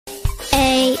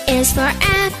is for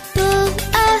apple,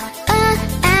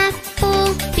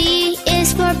 apple. B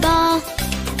is for ball,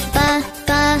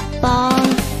 ball.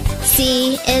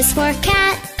 C is for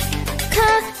cat,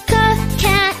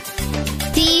 cat.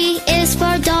 D is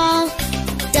for doll,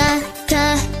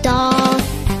 doll.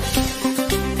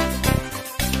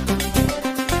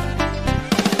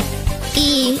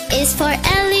 E is for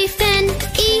elephant,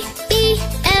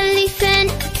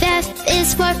 elephant. F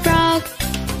is for frog,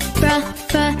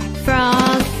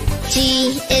 frog. G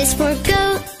is for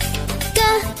goat,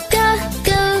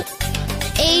 goat.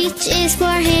 H is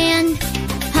for hand,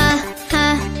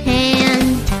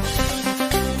 hand.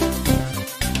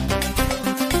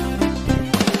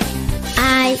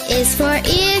 I is for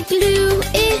igloo,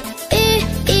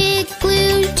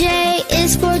 igloo. J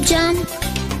is for jump,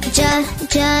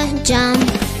 jump.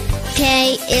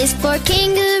 K is for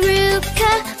kangaroo,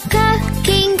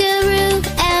 kangaroo.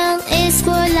 L is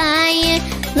for lion,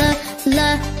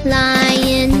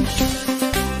 lion.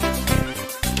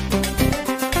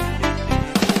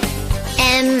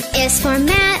 M is for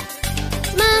mat,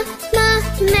 mat.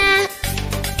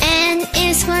 N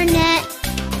is for net,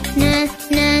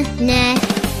 net.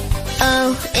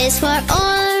 O is for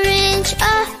orange,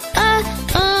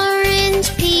 orange.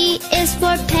 P is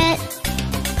for pet,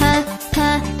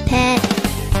 pet.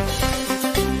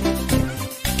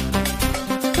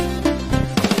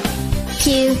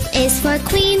 Q is for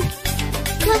queen,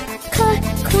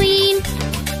 queen.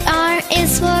 R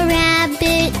is for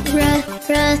rabbit,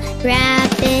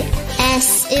 rabbit. S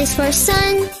is for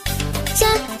sun,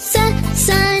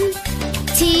 sun.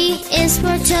 T is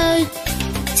for toad,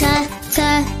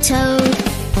 toad.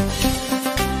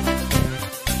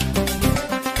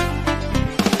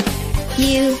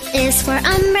 U is for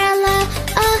umbrella,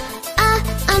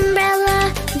 umbrella.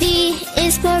 V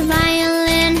is for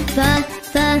violin,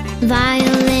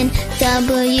 violin.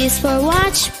 W is for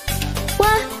watch,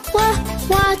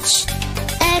 watch.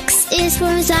 X is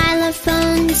for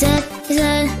xylophone,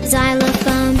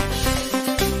 xylophone.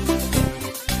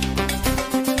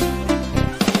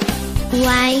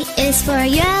 Y is for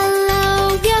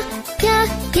yellow,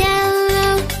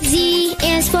 yellow. Z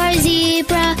is for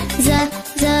zebra,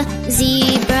 zebra.